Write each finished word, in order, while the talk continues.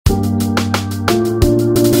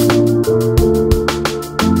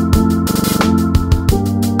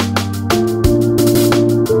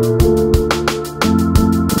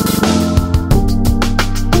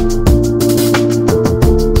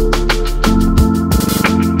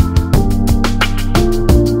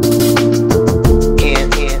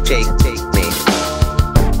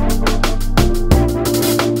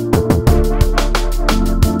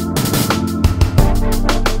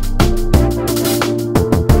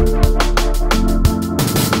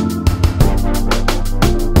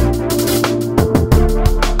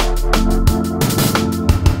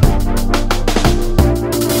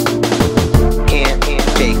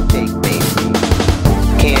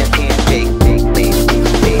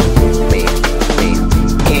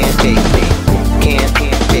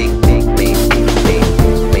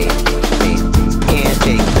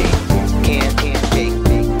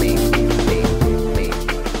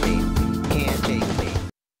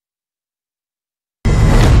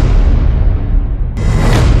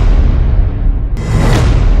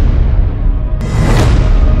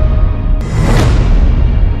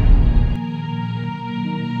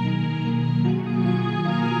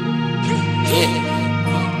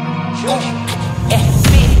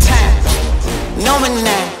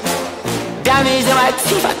my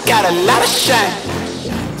teeth, I got a lot of shine.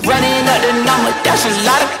 Running up the number, that's a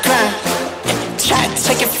lot of crime. Try to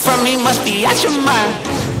take it from me, must be out your mind.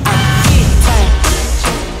 I'm big time,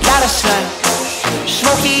 lot of sun.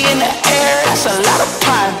 Smoky in the air, that's a lot of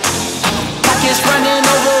pine. Pockets running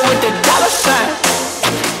over with the dollar sign.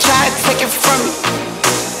 Try to take it from me,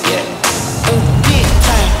 yeah. Oh, big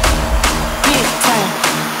time, big time,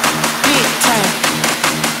 big time,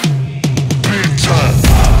 big time.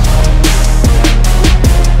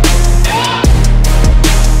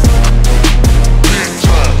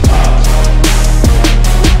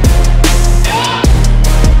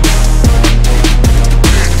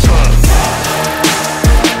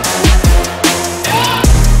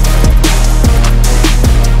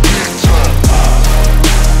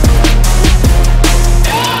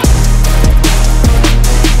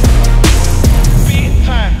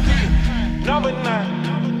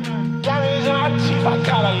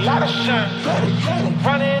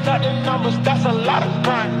 Running up the numbers, that's a lot of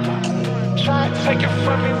grind. Try to take it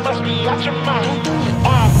from me, must be out your mind.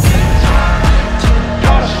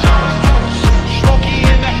 Lot of shine, smoky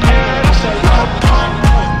in the air, that's a lot of pine.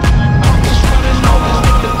 Pockets running over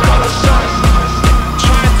with the dollar signs.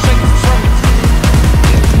 Try to take it from me.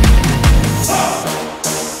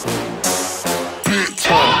 Big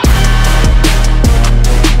time.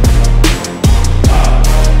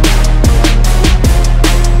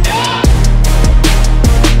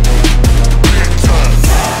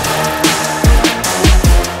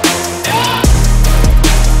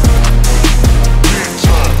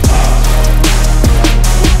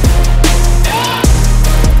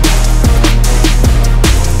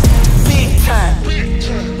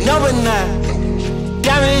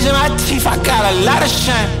 Diamonds in my teeth, I got a lot of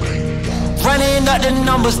shine. Running up the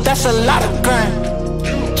numbers, that's a lot of grind.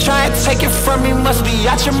 Try and take it from me, must be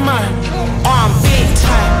out your mind. Oh, I'm big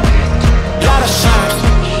time, lot of shine.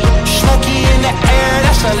 Smoky in the air,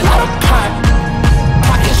 that's a lot of pine.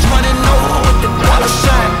 Pockets running over with the dollar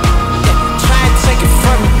sign. Try and take it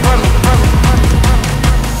from me, from me, from me, from me.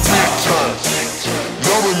 Big time,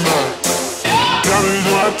 number 9.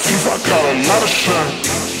 Diamonds in my teeth, I got a lot of shine.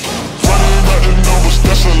 Running up the numbers,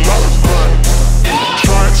 that's a lot of grind.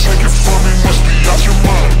 Try and take it from me, must be out your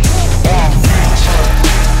mind. Oh, I'm big time,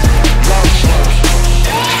 lot of shine.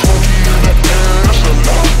 Smoky in the air, that's a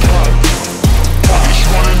lot of pine. Pockets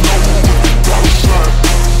running over with the dollar sign.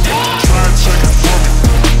 Try and take it from me,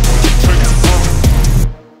 take it from me.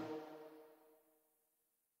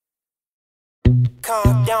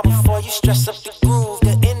 Calm down before you stress up the groove.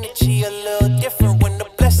 The energy a little different when the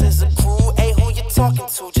blessings accrue. Hey, who you talking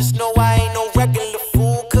to? Just know I ain't no regular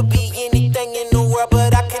fool. Could be anything in the world,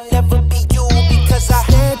 but I can never be you. Because I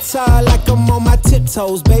stand tall like I'm on my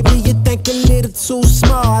tiptoes. Baby, you think a little too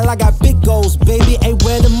small. I got big goals, baby. Hey,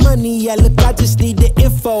 where the money at? Look, I just need the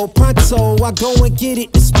info. Pronto, I go and get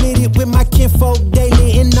it and split it with my kinfolk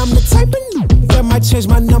daily. And I'm the type of that might change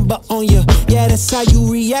my number on you. Yeah, that's how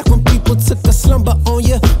you react when people took a slumber on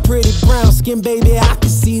you. Pretty brown skin, baby, I can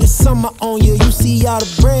see the summer on you. You see all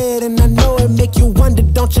the bread and I know it make you wonder,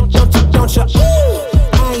 don't you, don't you, don't you? Ooh,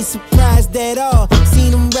 I ain't surprised at all.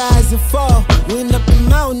 Seen them rise and fall. Went up the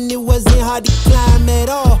mountain, it wasn't hard to climb at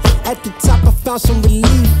all. At the top I found some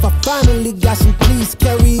relief. I finally got some peace.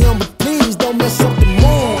 Carry on, but please don't mess up the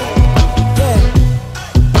mood. Yeah,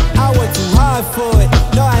 I worked too hard for it.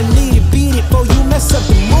 No, I need to beat it before you mess up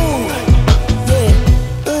the mood.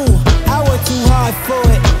 Yeah, ooh, I worked too hard for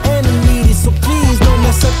it and I need it, so please don't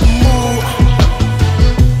mess up the mood.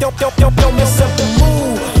 Don't mess up the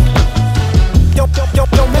mood.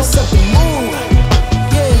 Don't mess up the mood.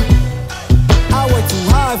 Yeah, I worked too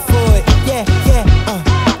hard for it. Yeah,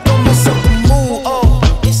 don't mess up the mood. Oh,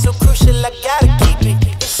 it's so crucial, I gotta keep it.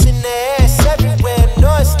 It's in the air, it's everywhere.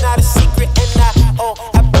 No, it's not a secret, and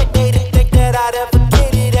I bet they didn't think that I'd ever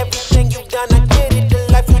get it. Everything you've done, I did it. The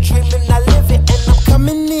life you're dreaming, I live it, and I'm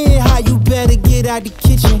coming in hot. You better get out the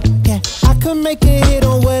kitchen. Yeah, I could make a hit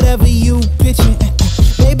on whatever you pitching.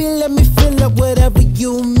 Baby, let me fill up whatever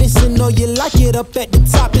you missing. Or you like it up at the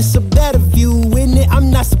top, it's a better view, isn't it? I'm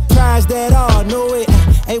not surprised at all, no it.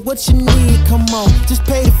 Hey, what you need, come on, just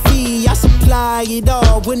pay the fee, I supply it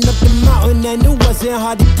all. Went up the mountain and it wasn't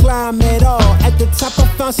hard to climb at all. At the top I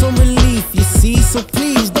found some relief, you see, so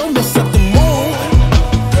please don't mess up the mood.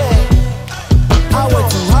 Yeah, I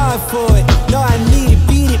worked too hard for it. No, I need to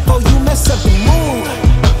beat it before you mess up the mood.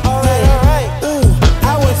 Alright, ooh,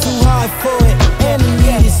 I worked too hard for it and I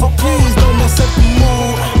need it, so please don't mess up the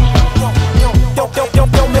mood.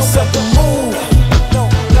 Don't mess up the mood.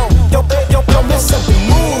 Don't mess up the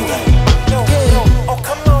mood. Yeah, oh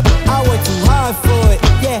come on, I worked too hard for it.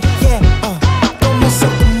 Yeah, don't mess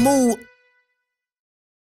up the mood.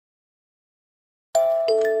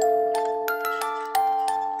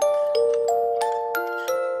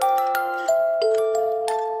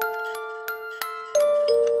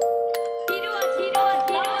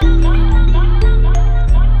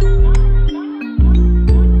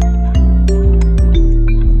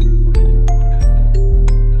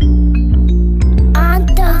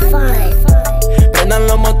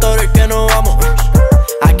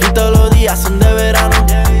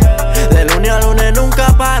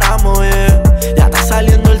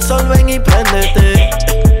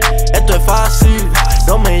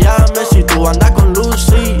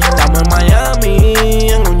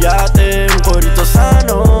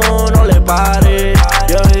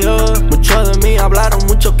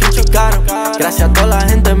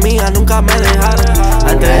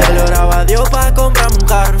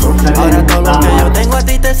 Ahora todo lo que yo tengo a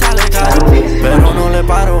ti te sale caro, pero no le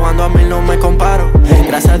paro, cuando a mí no me comparo.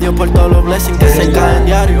 Gracias a Dios por todos los blessings que se caen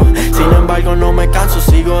diario. Sin embargo no me canso,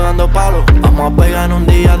 sigo dando palos. Vamos a pegar un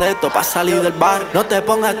día de esto pa' salir del bar. No te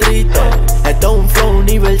pongas triste, esto es un flow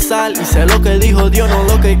universal. Hice lo que dijo Dios, no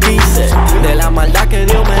lo que quise. De la maldad que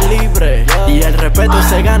Dios me libre. Y el respeto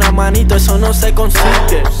se gana, manito, eso no se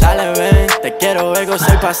consigue. Dale ven, te quiero ver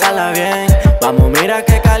gozar y pasarla bien. Vamos, mira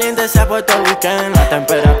que caliente se ha puesto el weekend. La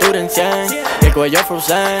temperatura en 100, el cuello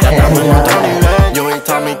frozen. Ya estamos en otro nivel, yo y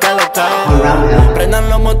Tommy que lo cae. Prendan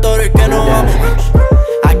los motores que nos vamos.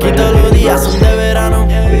 Aquí todos los días son de verano.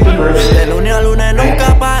 De lunes a lunes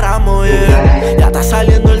nunca paramos, yeah. Ya está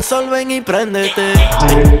saliendo el sol, ven y préndete.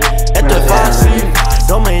 Esto es fácil,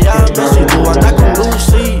 no me llames si tú andas con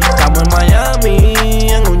Lucy. Estamos en Miami,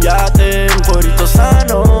 en un yate, un corito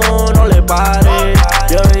sano, no le pares.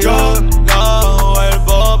 Yo no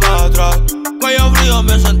vuelvo para atrás. Cuello frío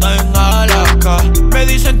me senté en Alaska. Me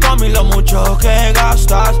dicen Tommy lo mucho que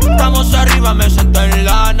gastas. Estamos arriba, me senté en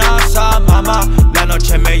la NASA, mamá. La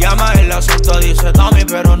noche me llama, el acento dice Tommy,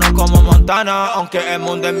 pero no como Montana. Aunque el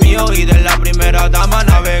mundo es mío y de la primera dama.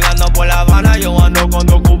 Navegando por La Habana, yo ando con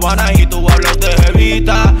dos cubanas y tú hablas de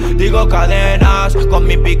jevita. Digo cadenas, con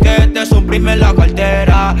mi piquete suprime la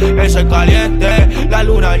cartera. Eso es caliente, la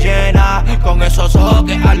luna llena, con esos ojos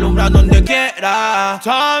que alumbran donde quiera.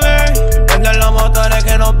 Tommy, prenden los motores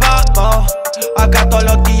que nos vamos. Acá todos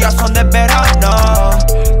los días son de verano.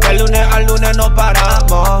 De lunes al lunes no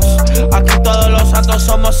paramos. Aquí todos los santos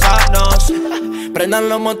somos sanos. Prendan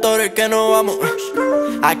los motores que nos vamos.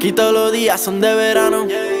 Aquí todos los días son de verano.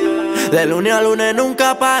 De lunes a lunes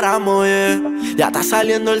nunca paramos, yeah. Ya está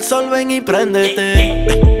saliendo el sol, ven y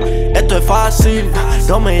préndete. Esto es fácil,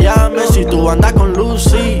 no me llames si tú andas con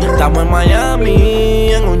Lucy. Estamos en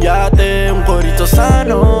Miami, en un yate, un corito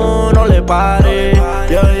sano, no le pares,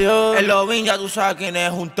 yo. El Lovin ya tú sabes quién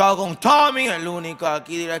es, juntado con Tommy, el único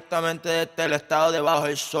aquí directamente desde el estado debajo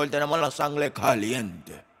del sol. Tenemos la sangre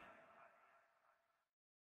caliente.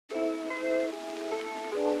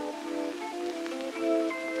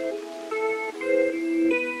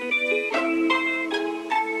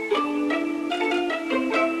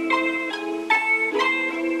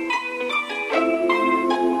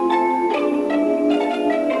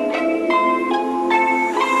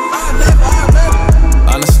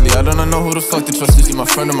 I don't know who the fuck to trust, is he my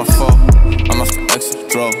friend or my foe? I'm off the exit,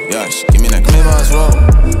 drove, yeah, she give me that clean as well.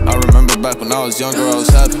 I remember back when I was younger, I was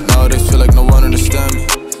happy. Nowadays feel like no one understand me.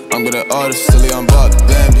 I'm good at artists, silly, I'm Bob,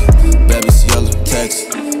 Bambi. Baby's yellow,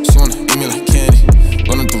 text, she wanna eat me like candy.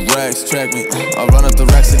 Run up the racks, track me, I run up the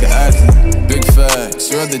racks like an athlete. Big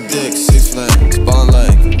facts, you're the dick, 6 flags, ballin'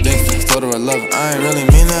 like think flags, told her I love her, I ain't really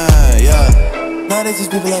mean that, yeah. Nowadays these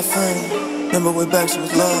people are funny. Remember way back she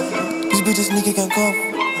was love. These bitches sneaky can't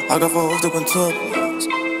cover. I got 4 hoes that went to.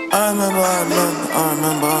 I remember.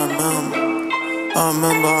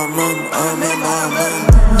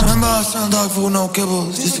 Remember I was selling dog food, no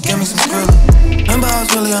kibbles, just to get me some skrilla. Remember I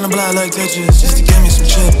was really on the block like Tetris, just to get me some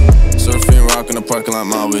chip. Surfing, rock in the parking lot,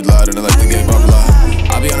 my weed louder than like the game blah blah.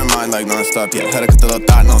 I be on her mind like non-stop, yeah, had to cut the little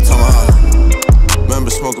thought, no tomahawk.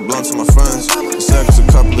 Remember smoking blunts with my friends, seconds a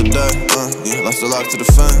couple a day, yeah, lost a lot to the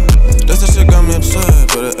fan. That's that shit got me upset,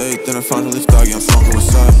 but at 8, then I finally leave doggy, I'm smoking with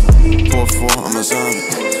side. 4-4, I'm a zombie,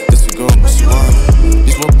 this a girl, but she want.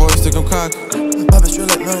 These little boys think I'm cocky. Pop it straight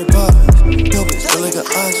like Mary Poppins. Yo bitch, still like her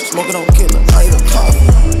eyes, smoking on killer, I eat a coffee.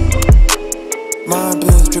 My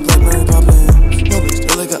bitch, drip like Mary Poppins. Yo bitch,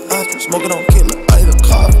 still like her eyes, smoking on killer, I eat a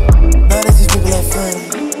coffee. Nowadays these people are funny.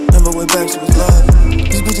 Remember way back she was love.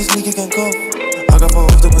 These bitches sneaky can't cover. I got 4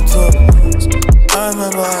 hoes that went to. I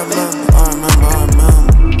remember.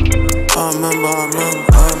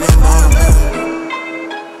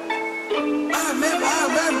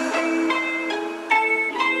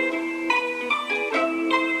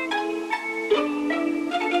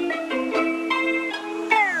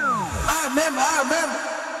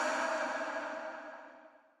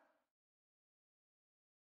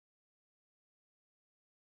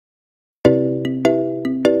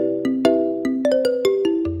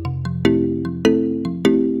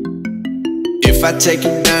 If I take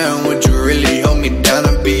you down, would you really hold me down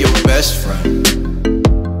and be your best friend?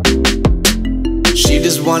 She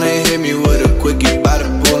just wanna hit me with a quickie by the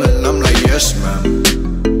pool and I'm like, yes ma'am.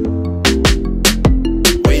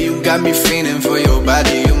 Way you got me feeling for your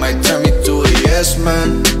body, you might turn me to a yes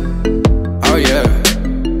man. Oh yeah.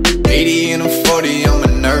 80 and I'm 40, I'm a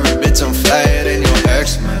nervous bitch, I'm flyer than your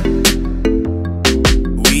ex man.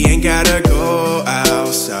 We ain't gotta go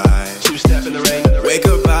outside. 2-step in the rain. Wake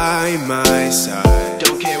up by my side.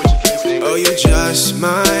 Don't care what you think. Oh, you're just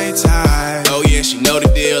my type. Oh yeah, she know the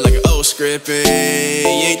deal like scripting.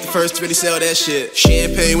 You ain't the first to really sell that shit.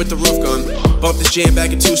 Champagne with the roof gun. Bump this jam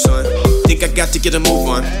back in Tucson. Think I got to get a move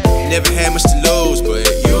on. Never had much to lose, but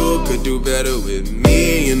you could do better with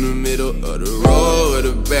me in the middle of the road or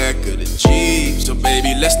the back of the Jeep. So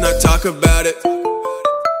baby, let's not talk about it,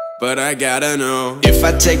 but I gotta know. If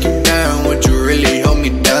I take you down, would you really hold me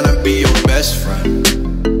down and be your best friend?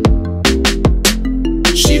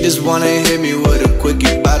 She just wanna hit me with a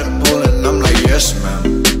quickie by the pool, and I'm like, yes,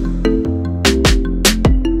 ma'am.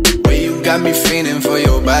 Way you got me feeling for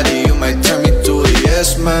your body, you might turn me to a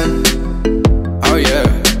yes, man. Oh yeah.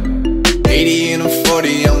 80 and a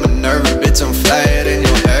 40, I'm a nervous bitch, I'm flyer than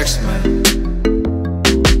your ex, man.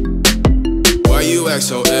 Why you act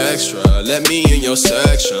so extra? Let me in your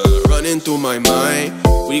section. Running through my mind,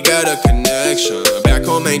 we got a connection. Back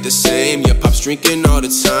home ain't the same, your pop's drinking all the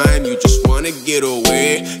time. You just wanna get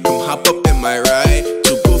away, come hop up in my ride.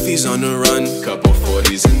 Two goofies on the run, couple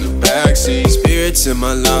 40s in the backseat. Spirits in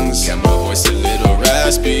my lungs, got my voice a little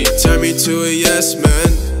raspy. Turn me to a yes man.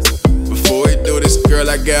 Before we do this, girl,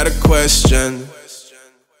 I got a question.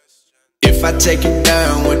 If I take you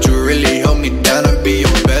down, would you really hold me down and be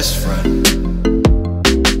your best friend?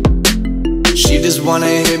 She just wanna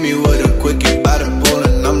hit me with a quickie by the pool,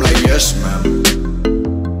 and I'm like, yes, ma'am.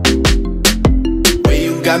 Way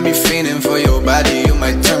you got me feeling for your body, you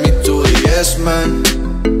might turn me to a yes, man.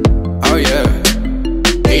 Oh yeah.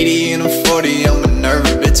 80 and a 40, I'm a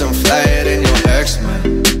nervous bitch, I'm flyer than your ex, man.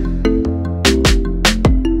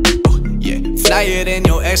 Flyer than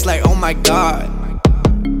your ex, like oh my god.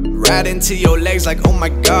 Right into your legs, like oh my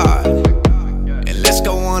god. And let's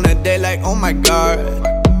go on a date, like oh my god.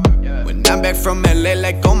 When I'm back from LA,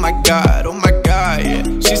 like oh my god, yeah.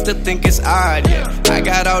 She still think it's odd, yeah. I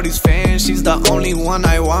got all these fans, she's the only one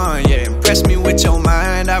I want, yeah. Impress me with your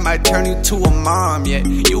mind, I might turn you to a mom, yeah.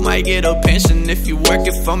 You might get a pension if you work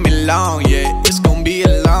it for me long, yeah. It's gonna be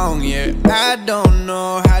a long, yeah. I don't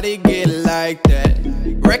know how they get like that.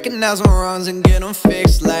 Recognize my wrongs and get them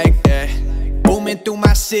fixed like that. Booming through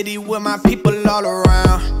my city with my people all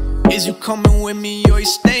around. Is you coming with me or you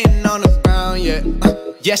staying on the ground, yeah?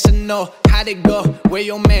 Yes or no, how'd it go? Where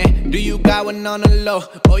your man? Do you got one on the low?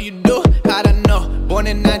 Oh you do? How'd I know? Born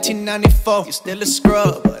in 1994, you still a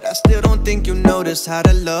scrub, but I still don't think you notice how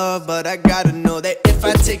to love. But I gotta know that if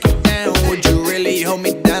I take you down, would you really hold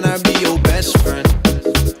me down? I'd be your best friend.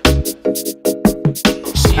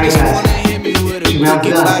 She just wanna hit me with a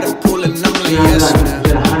quickie by the pool, and I'm like, yes, man.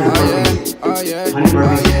 Oh yeah.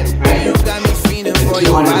 Hey, you got me feeling for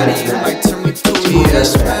your body, you might turn me to a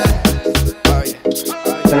yes, man.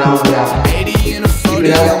 Oh yeah. 80 and a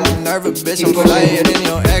 40, I'm a nervous bitch, I'm flyer than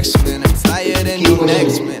your ex, man. I'm flyer than your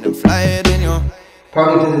next, man. I'm flyer than your...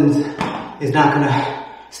 Parkinson's is not gonna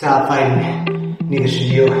stop fighting, neither should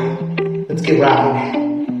you. Let's get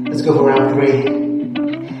rocking. Let's go for round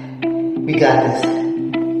 3. We got this.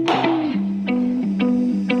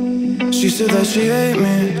 She said that she hate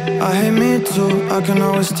me, I hate me too. I can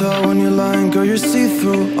always tell when you're lying, girl, you're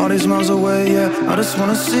see-through. All these miles away, yeah, I just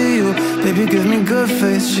wanna see you. Baby, give me good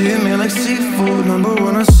face, she hit me like seafood. Remember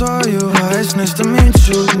when I saw you, hi, it's nice to meet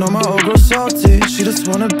you. Know my old girl salty, she just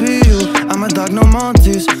wanna be you. I'm a dog, no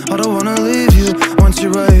Maltese, I don't wanna leave you. Once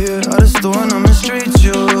you're right here, I just don't wanna mistreat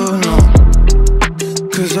you, no.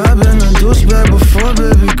 Cause I've been a douchebag before,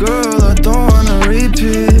 baby girl, I don't wanna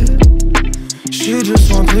repeat. She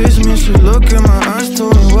just won't please me, she look in my eyes,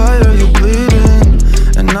 told me why are you bleeding?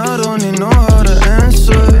 And I don't even know how to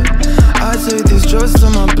answer. I take these drugs to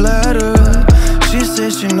my bladder. She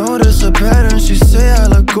says she noticed a pattern. She say I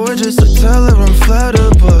look gorgeous, I tell her I'm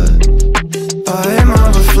flattered. But I hate my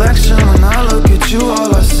reflection. When I look at you,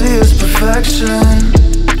 all I see is perfection.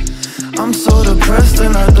 I'm so depressed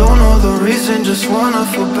and I don't know the reason, just wanna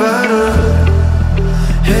feel better.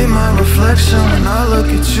 Hate my reflection, when I look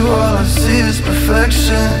at you, all I see is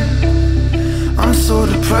perfection. I'm so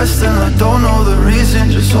depressed and I don't know the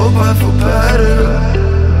reason, just hope I feel better.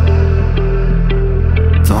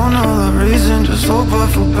 Don't know the reason, just hope I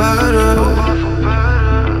feel better.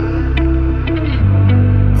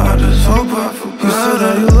 I just hope I feel better. You said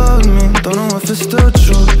that you love me, don't know if it's still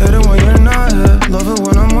true. Hate it when you're not here, love it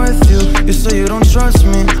when I'm with you. You say you don't trust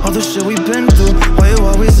me, all the shit we've been through. Why you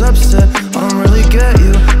always upset? I don't really get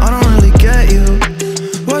you, I don't really get you.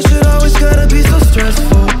 Why should I always gotta be so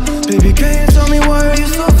stressful? Baby, can you tell me why are you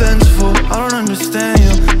so vengeful? I don't understand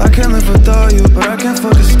you, I can't live without you, but I can't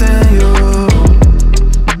fucking stand you.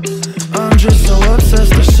 I'm just so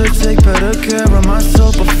obsessed, I should take better care of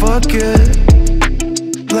myself, but fuck it.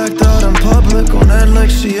 Blacked out in public, on that like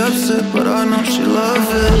she upset, but I know she love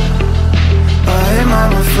it. I hate my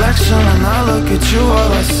reflection, when I look at you,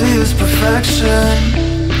 all I see is perfection.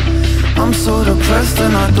 I'm so depressed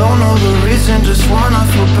and I don't know the reason, just wanna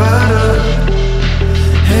feel better.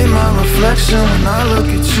 Hate my reflection, when I look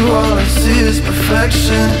at you all I see is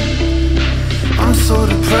perfection. I'm so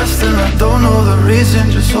depressed and I don't know the reason,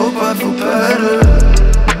 just hope I feel better.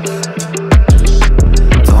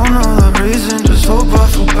 Don't know the reason, just hope I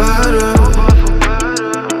feel better.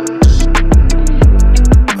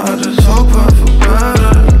 I just hope I feel better.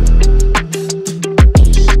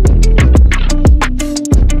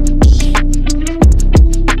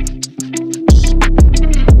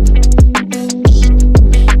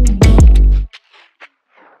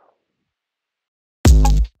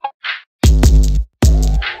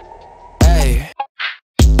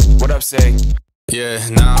 Say, yeah,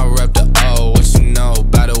 now I rep the O, what you know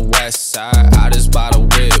about the west side. I just bought a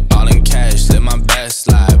whip, all in cash, live my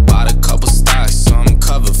best life. Bought a couple stocks, so I'm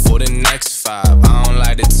covered for the next 5. I don't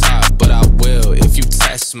like the top, but I will if you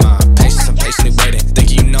test my patience. I'm patiently waiting,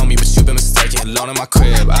 thinking you know me, but you've been mistaken. Alone in my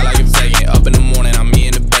crib, I like it vacant. Up in the morning, I'm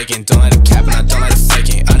eating the bacon. Don't like the cap and I don't like the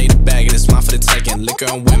faking. I need a bag and it's mine for the taking. Liquor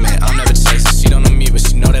and women, I'm never chasing. She don't know me, but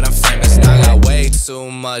she know that I'm famous. And I got way too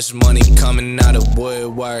much money coming out of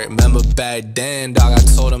woodwork. Remember back then, dog, I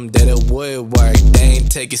told them that it would work. They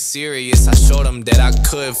ain't take it serious, I showed them that I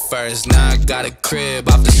could first. Now I got a crib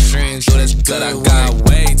off the streams, so that's good. I got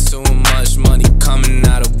way too much money coming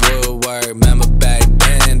out of woodwork. Remember back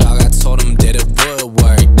then, dog, I told them that it would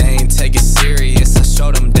work. They ain't take it serious, I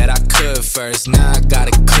showed them that I could first. Now I got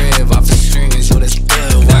a crib off the streams, so that's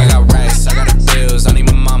good. Now I got racks, I got the bills, I need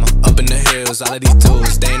my mama up in the hills. All of these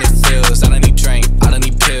dudes, they in the fields. I don't need drink, I don't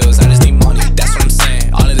need pills, I just need money, that's what I'm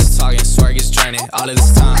saying. All of this talking, swear it gets draining. All of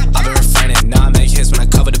this time, I've been refraining. Now I make hits when I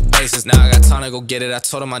cover the bases. Now I got time to go get it, I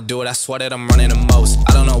told them I do it. I swear that I'm running the most.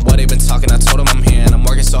 I don't know what they've been talking, I told them I'm here and I'm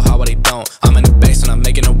working so hard while they don't. I'm in the base and I'm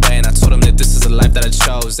making a way, and I told them that this is the life that I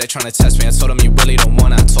chose. They trying to test me, I told them you really don't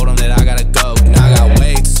want it. I told them that I gotta go. Now I got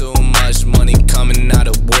way too much money coming out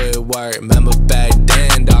of woodwork. Remember back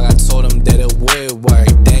then, dog, I told them that it would work.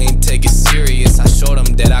 They ain't take it serious, I showed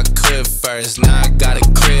them that I could first. Now I got a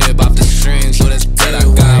crib off the streams, so that's good. I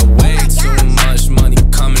got way too much money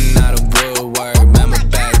coming out of woodwork. Remember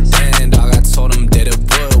back then, dog, I told them that it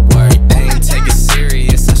would work. They ain't take it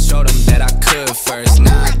serious, I showed them that I could first.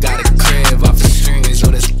 Now I got a crib off the streams, so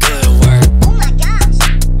that's good work. Oh my gosh.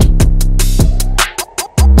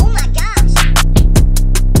 Oh my gosh.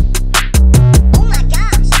 Oh my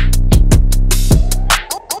gosh.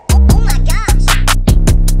 Oh my gosh.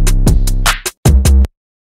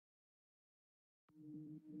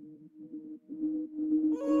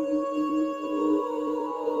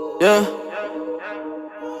 Yeah.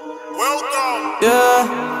 Welcome. Yeah.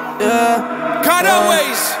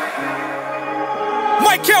 Cutaways.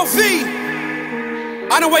 Mike LV.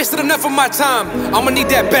 I done wasted enough of my time. I'ma need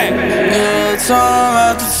that back. Yeah,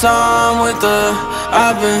 time after time with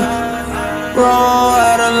I've been roll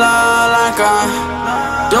out of line like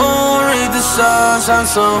I don't read the signs. I'm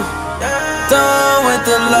so done with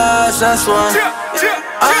the lies, that's why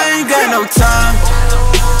I ain't got no time.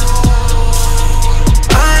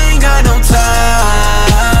 I ain't got no time.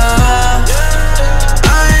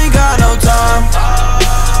 I ain't got no time.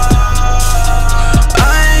 I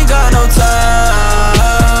ain't got no time.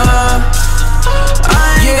 I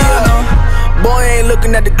ain't got no. Boy ain't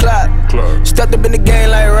looking at the clock. Stepped up in the game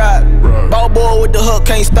like rock. Ball boy with the hook,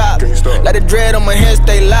 can't stop. Like the dread on my head,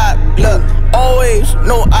 stay locked. Look, always,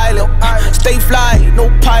 no island. Stay fly, no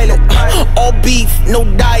pilot. All beef, no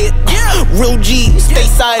diet. Real G, stay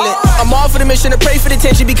silent. I'm all for the mission to pray for the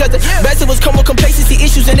tension, because the best of us come with complacency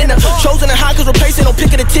issues. And then the chosen the high cause replacing, no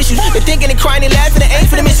picking the tissues. They're thinking and crying and laughing and ain't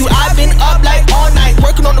for the issue. I've been up like all night,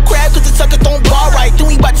 working on the crab cause the sucker don't ball right. Then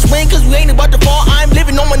we about to swing cause we ain't about to fall. I'm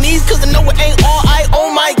living on my knees cause I know it ain't all I. Oh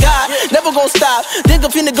my God, never gonna stop. Think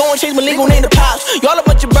I'm finna go and change my legal name to Pops. Y'all a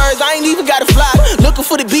bunch of birds, I ain't even gotta fly. Looking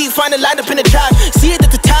for the beat, find a light up in the drive. See it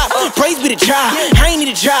at the top, praise be the try. I ain't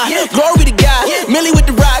need a drive, glory to God. Millie with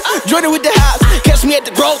the rock, Jordan with the house. Catch me at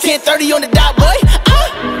the Grove, 10:30 on the dot, boy.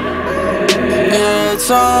 Yeah,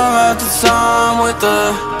 time after time with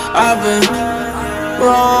I've been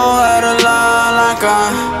roll out of line like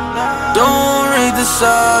I don't read the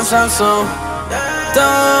signs. I'm so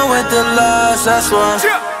done with the lies, that's why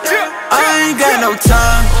I ain't got no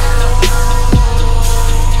time.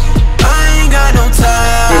 I ain't got no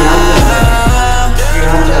time.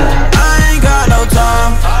 I ain't got no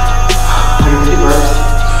time.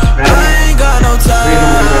 I ain't got no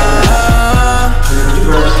time.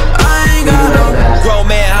 I ain't got no. Grown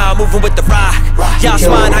man, how I'm moving with the rock. Y'all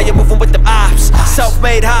smile, how you moving with the ops.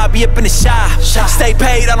 Self-made, how I be up in the shop. Stay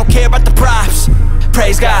paid, I don't care about the props.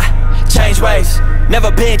 Praise God, change ways.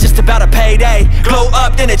 Never been just about a payday. Glow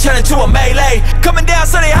up, then it turn into a mayday.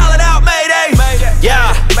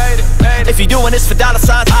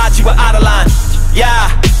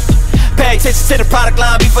 considered product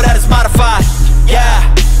line before that is modified. Yeah,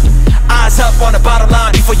 eyes up on the bottom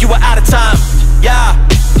line before you were out of time. Yeah,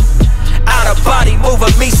 out of body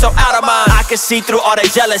moving me so out of mind. I can see through all that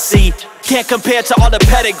jealousy, can't compare to all the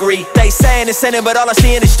pedigree. They saying it's sinning, but all I'm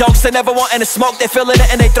seeing is jokes. They never wanting to smoke, they feeling it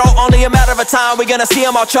in their throat. Only a matter of time, we gonna see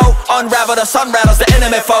them all choke. Unravel the sun rattles, the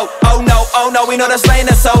intimate folk. Oh no, we know that's lane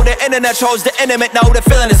and so. The internet trolls, the intimate know, the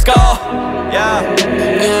feeling is gone. Yeah.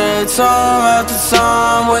 Yeah, time after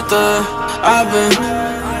time with the I've been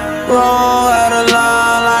roll out of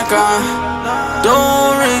line like I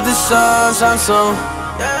don't read the signs. I'm so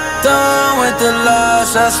done with the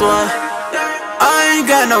lies, that's why I ain't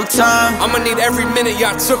got no time. I'ma need every minute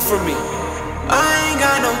y'all took from me. I ain't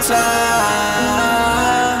got no time.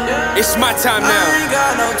 It's my time now. I ain't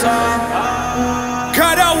got no time.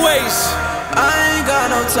 God always. I ain't got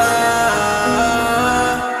no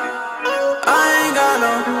time. I ain't got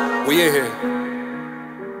no. We in here.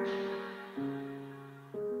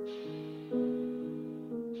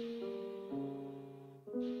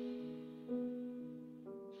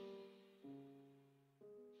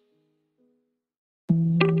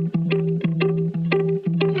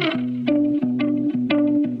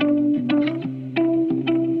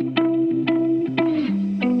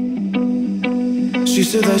 She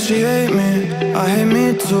said that she hate me, I hate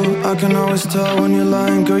me too. I can always tell when you're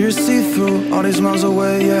lying, girl, you're see-through. All these miles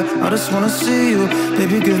away, yeah, I just wanna see you.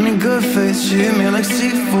 Baby, give me good face, she hit me like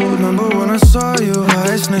seafood. Remember when I saw you,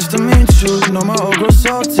 hi, it's nice to meet you. Know my old girl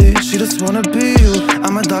salty, she just wanna be you.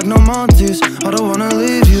 I'm a dog, no Maltese, I don't wanna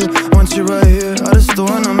leave you. Once you're right here, I just don't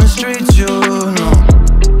wanna mistreat you, no.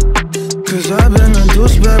 Cause I've been a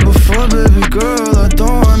douchebag before, baby girl, I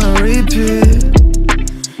don't wanna repeat.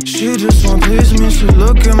 She just won't please me, she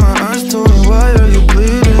look in my eyes, told me why are you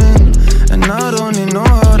bleeding? And I don't even know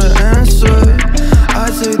how to answer.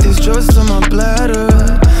 I take these drugs to my bladder.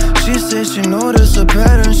 She say she noticed a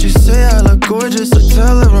pattern. She say I look gorgeous, I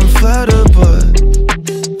tell her I'm flattered. But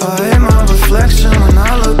I hate my reflection. When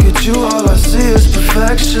I look at you, all I see is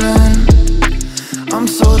perfection. I'm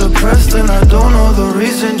so depressed and I don't know the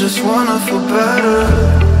reason, just wanna feel better.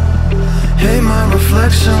 Hate my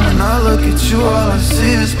reflection. When I look at you, all I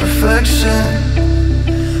see is perfection.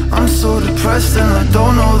 I'm so depressed and I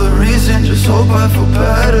don't know the reason, just hope I feel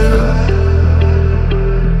better.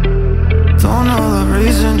 Don't know the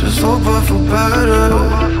reason, just hope I feel better.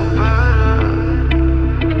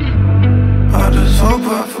 I just hope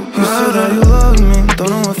I feel better. You said that you love me, don't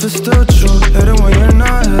know if it's still true. Hate it when you're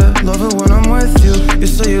not here, love it when I'm with you. You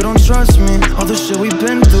say you don't trust me, all the shit we've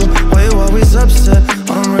been through. Why you always upset?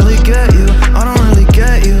 I don't really get you, I don't really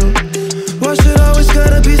get you. Why should I always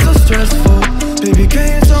gotta be so stressful? Baby, can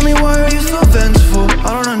you tell me why are you so vengeful? I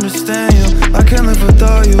don't understand you, I can't live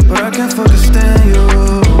without you, but I can't fucking stand you.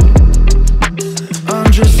 I'm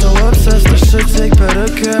just so obsessed, I should take better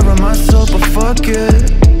care of myself, but fuck it.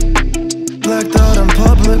 Blacked out in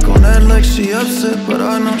public, on that like she upset, but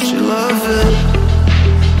I know she love it.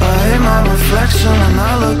 I hate my reflection, when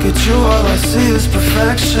I look at you, all I see is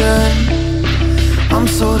perfection. I'm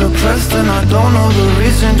so depressed and I don't know the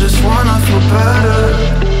reason, just wanna feel better.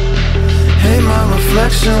 Hate my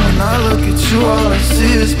reflection, when I look at you, all I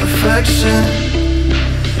see is perfection.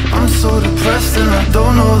 I'm so depressed and I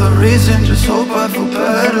don't know the reason, just hope I feel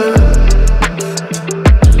better.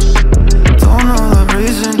 Don't know the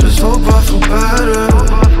reason, just hope I feel better.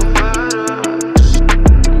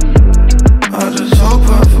 I just hope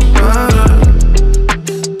I feel better.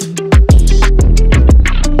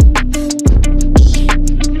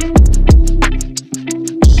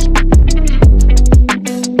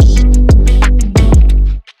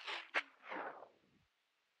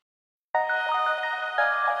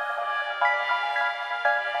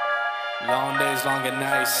 Long days, longer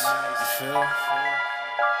nights, you feel?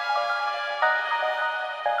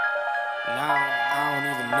 Now, I don't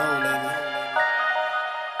even know lately.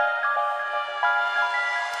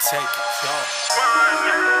 Take it, go.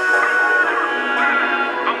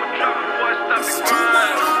 It's too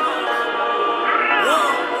much.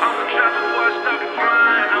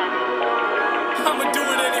 I'ma do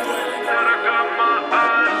it anyway.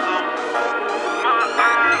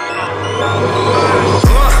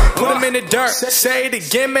 Put them in the dirt, say it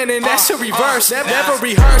again, man, and that's a reverse. Never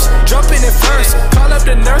rehearse, jumping in first. Call up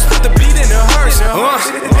the nurse, put the beat in her hearse.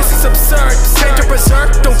 This is absurd, take a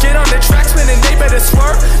berserk. Don't get on the tracks, man, and they better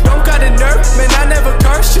swerve. Don't got a nerve, man, I never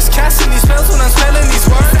curse. Just casting these spells when I'm spelling these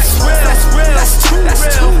words. That's real, that's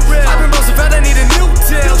too real. I've been Roosevelt, I need a new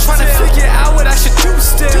deal. Trying to figure out what I should do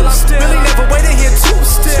still. I'm really never waiting here too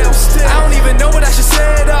still. I don't even know what I should say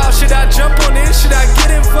at all. Should I jump on in? Should I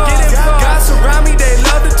get involved? Guys around me, they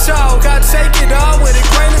love to talk. I take it all with a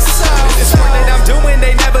grain of salt. It's one that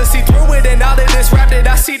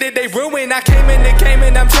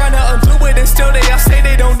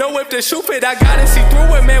if the shoe fit, I gotta see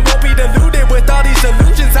through it, man, won't be deluded with all these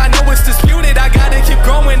illusions. I know it's disputed, I gotta keep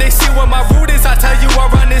growing. They see what my root is. I tell you I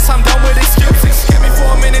run this, I'm done with excuses. Give me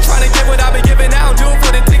for a minute, trying to get what I've been giving out. Do it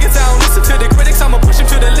for the tickets, I don't listen to the critics. I'ma push them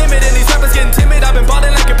to the limit, and these rappers getting timid. I've been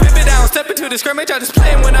balling like a pivot. I don't step into the scrimmage, I just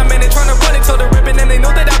play when I'm in it, trying to run it till the ribbon. And they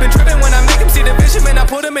know that I've been tripping when I make them see the vision. Man, I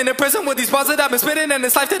put them in the prison with these bars that I've been spitting, and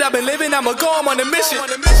this life that I've been living. I'ma go, I'm on a mission.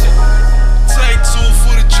 Take two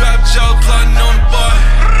for the drop, y'all plotting on the boy.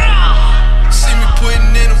 See me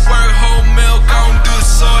putting in the work, whole milk, I don't do the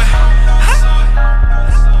soy.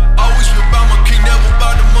 Always been about my king, never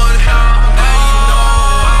about the money. Now you know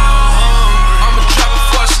I'ma drop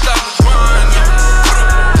before I stop the grind.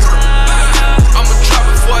 I'ma drop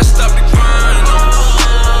before I stop the grind.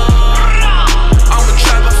 I'ma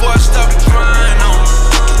drop before I stop the grind.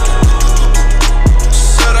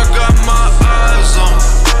 Said I got my eyes on.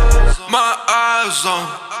 My eyes on.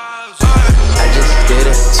 I just did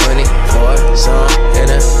it 24 song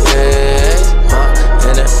in a bed,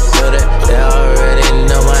 in the building, they already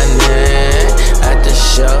know my name. At the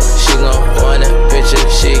show, she gon' want a picture,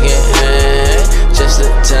 she can hang. Just to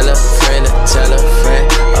tell a friend,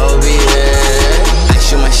 OBS. I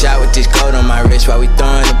shoot my shot with this gold on my wrist while we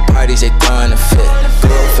throwing the parties, they throwing the fit.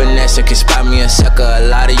 Good finesse, can spot me a sucker, a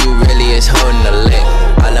lot of you really is holding the lick.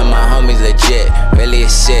 All of my homies legit, really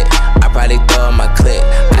is shit. I probably throw in my clip.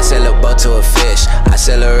 I sell a boat to a fish. I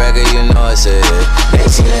sell a record, you know it's a hit. They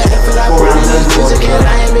see the effort I put in this music, and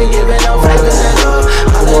I ain't been giving no favors at all.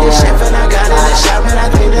 All of this chef and I got in the shop, and I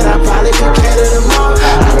think that I probably could cater them all.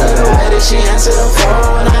 I love the way that she answered the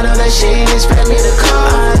phone. I know that she ain't expect me to call.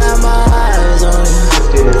 I got my eyes on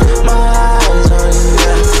you, my eyes on you,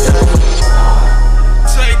 yeah.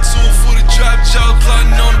 Take two for the drop, y'all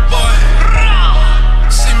plotting on the boy.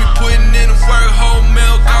 See me putting in the work, whole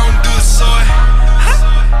milk, I don't do the soy.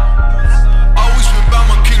 Always been about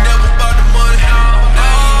my king, never about the money.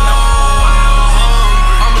 Now you know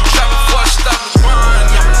I'ma drop before I stop the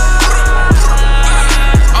grind.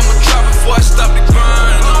 I'ma drop before I stop the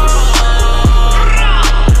grind.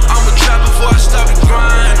 I'ma drop before I stop the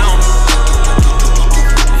grind.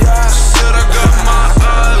 Said I got my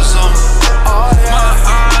eyes on. My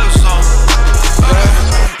eyes on.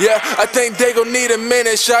 Yeah, I think they gon' need a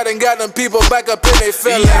minute. Shot and got them people back up in their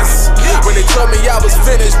feelings. When they told me I was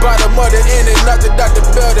finished, bottom of the inning, knocked it out the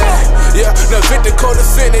building. Yeah, now Victor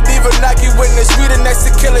co-defendant, even Nike witness. We the next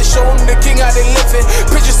to kill it, show them the king how they living.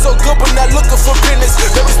 Pictures so good, but not looking for business.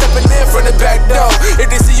 They be stepping in from the back door.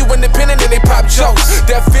 If they see you independent, then they pop jokes.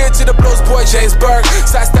 That fear to the blows, boy James Burke.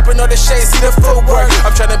 Side stepping on the shades, see the footwork.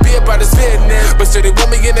 I'm trying to be about this business, but still they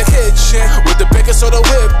want me in the kitchen with the bacon soda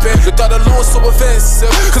whipping. The thought of Louis so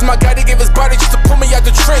offensive, cause my guy, he gave his body just to pull me out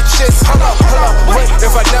the trenches. Hold up, wait.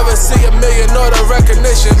 If I never see a million or the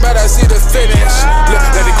recognition, but I see the finish. Look,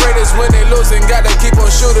 they're the greatest when they losing. Gotta keep on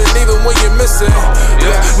shooting even when you're missing.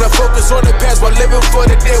 Yeah, now focus on the past while living for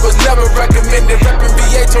the day was never recommended. Reppin'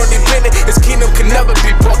 VA, Tony Bennett. His kingdom can never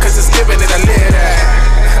be bought cause it's given and I live that.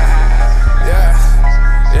 Yeah,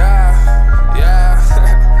 yeah, yeah.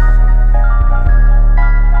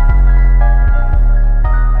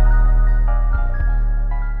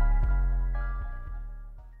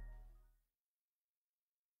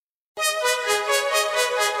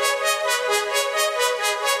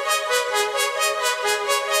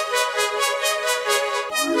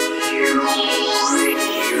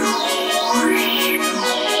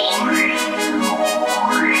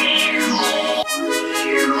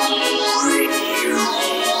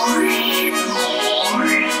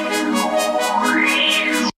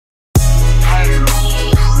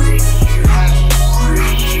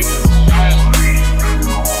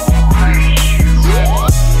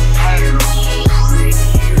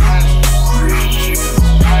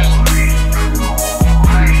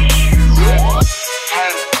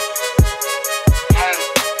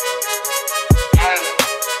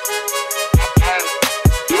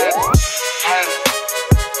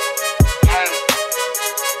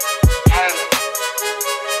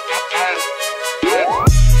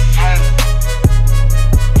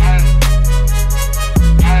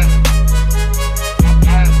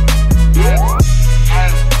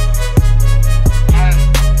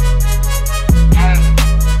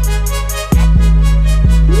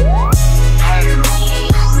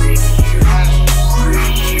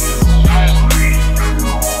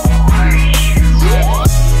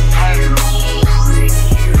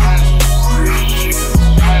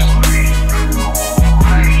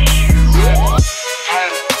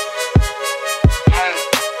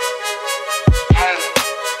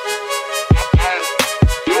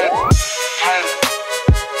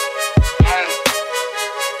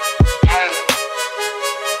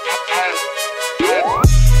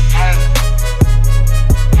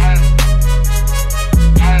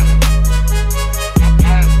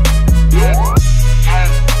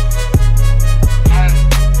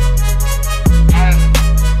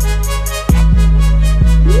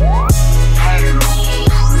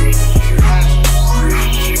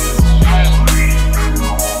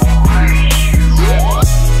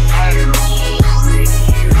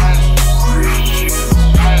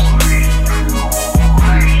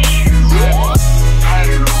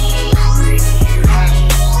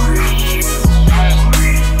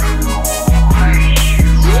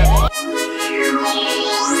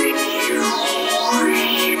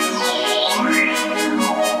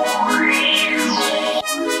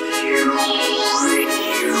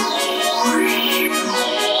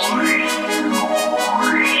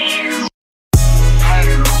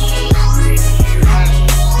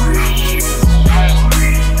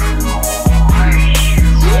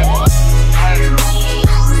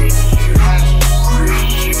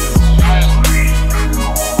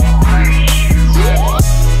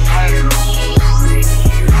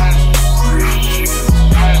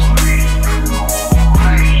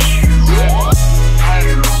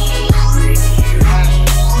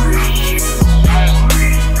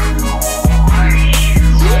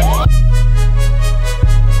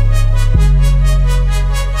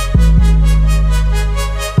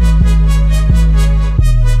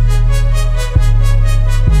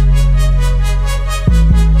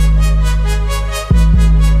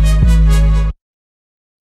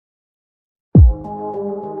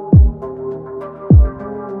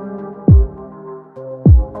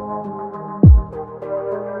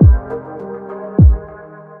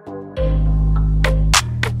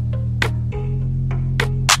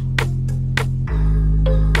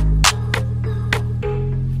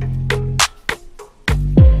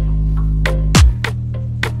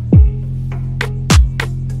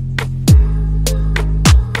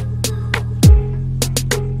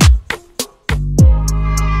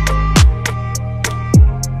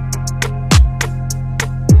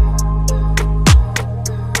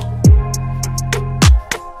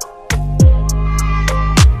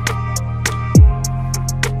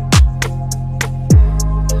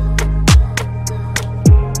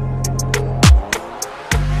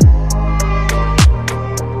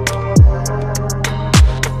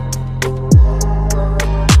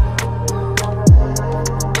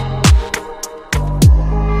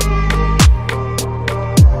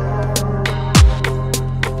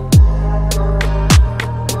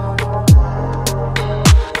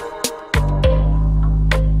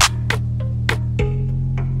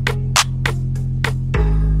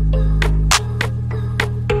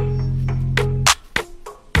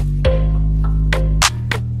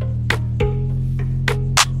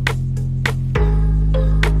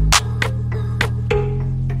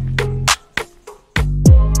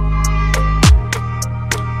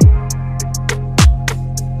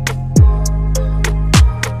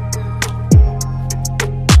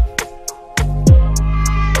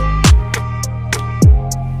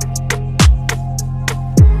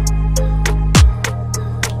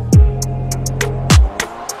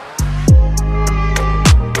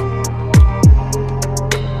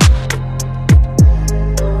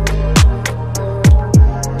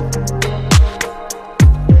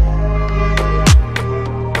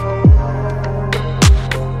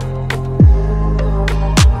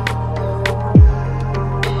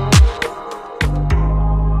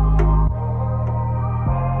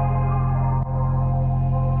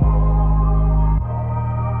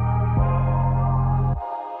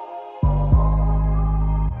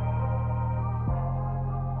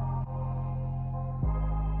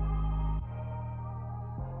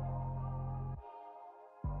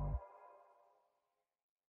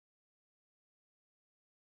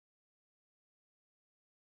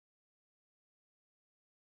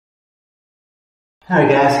 Alright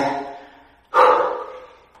guys.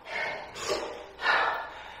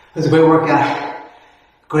 It was a great workout.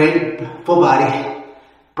 Great full body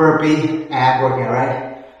burpee ab workout,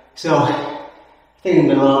 right? So I think it's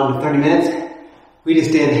been a little under 30 minutes. We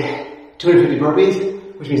just did 250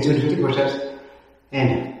 burpees, which means 250 push-ups,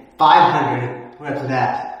 and 500 reps of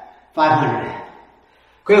that. 500.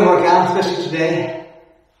 Great workout, especially today.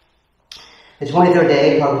 The 23rd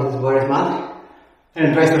day, Parkinson's Awareness Month, and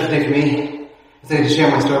a very special day for me. So I can share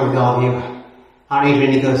my story with all of you on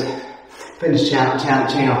Adrian Nico's fitness channel. Can't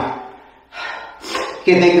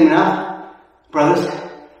thank them enough. Brothers,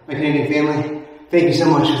 my Canadian family, thank you so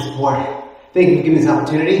much for the support. Thank you for giving me this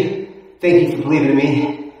opportunity. Thank you for believing in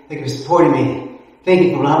me. Thank you for supporting me. Thank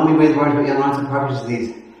you for helping me raise awareness about young onset Parkinson's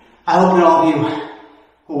disease. I hope that all of you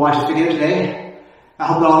will watch this video today. I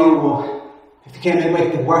hope that all of you will, if you can't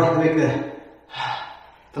make the work to make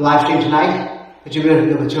the live stream tonight, that you'll be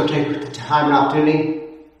able to take the time and opportunity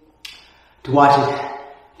to watch it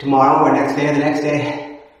tomorrow or next day or the next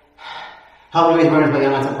day. Help me raise awareness about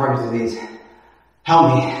young onset Parkinson's disease.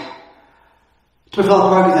 Help me. To my fellow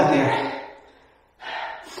Parkies out there,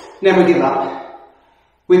 never give up.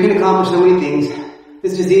 We can accomplish so many things.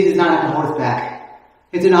 This disease does not have to hold us back.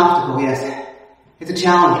 It's an obstacle, yes. It's a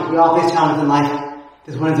challenge. We all face challenges in life.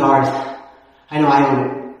 This one is ours. I know I own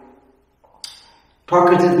it.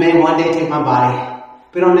 Parkinson's may one day take my body,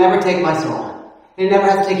 but it'll never take my soul. And it never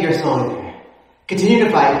has to take your soul either. Continue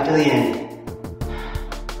to fight till the end.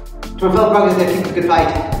 To my fellow Parkinsons that keep the good fight,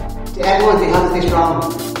 to everyone say how to stay strong,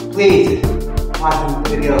 please watch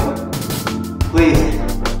the video. Please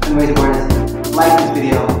raise awareness. Like this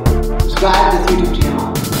video. Subscribe to this YouTube channel.